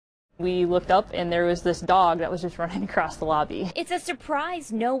We looked up and there was this dog that was just running across the lobby. It's a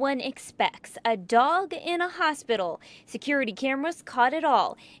surprise no one expects. A dog in a hospital. Security cameras caught it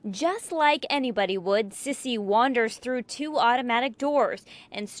all. Just like anybody would, Sissy wanders through 2 automatic doors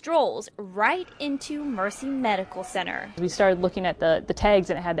and strolls right into Mercy Medical Center. We started looking at the tags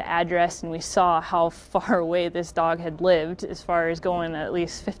and it had the address, and we saw how far away this dog had lived, as far as going at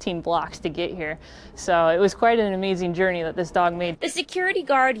least 15 blocks to get here. So it was quite an amazing journey that this dog made. The security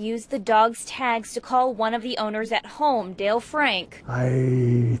guard used the dog's tags to call one of the owners at home, Dale Franck.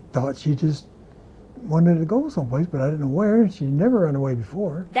 I thought she just wanted to go someplace, but I didn't know where. She'd never run away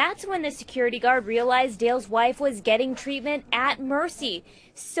before. That's when the security guard realized Dale's wife was getting treatment at Mercy.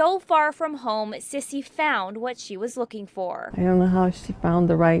 So far from home, Sissy found what she was looking for. I don't know how she found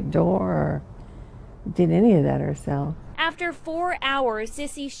the right door or did any of that herself. After 4 hours,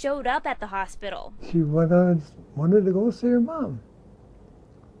 Sissy showed up at the hospital. She wanted to go see her mom.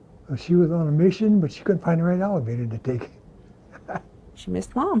 She was on a mission, but she couldn't find the right elevator to take. She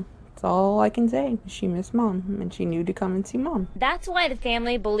missed Mom. That's all I can say. She missed Mom, and she knew to come and see Mom. That's why the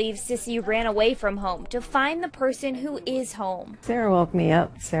family believes Sissy ran away from home to find the person who is home. Sarah woke me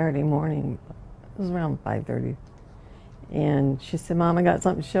up Saturday morning. It was around 5:30. And she said, "Mom, I got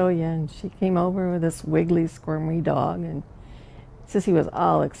something to show you." And she came over with this wiggly, squirmy dog. And Sissy was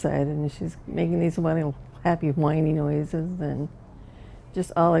all excited. And she's making these little happy, whiny noises. And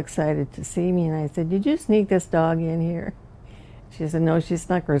just all excited to see me. And I said, "Did you sneak this dog in here?" She said, "No, she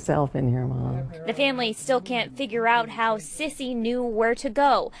snuck herself in here, Mom." The family still can't figure out how Sissy knew where to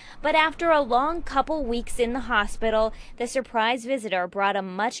go. But after a long couple weeks in the hospital, the surprise visitor brought a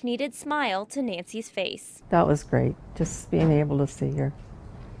much-needed smile to Nancy's face. That was great, just being able to see her.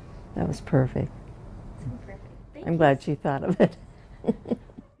 That was perfect. I'm glad she thought of it.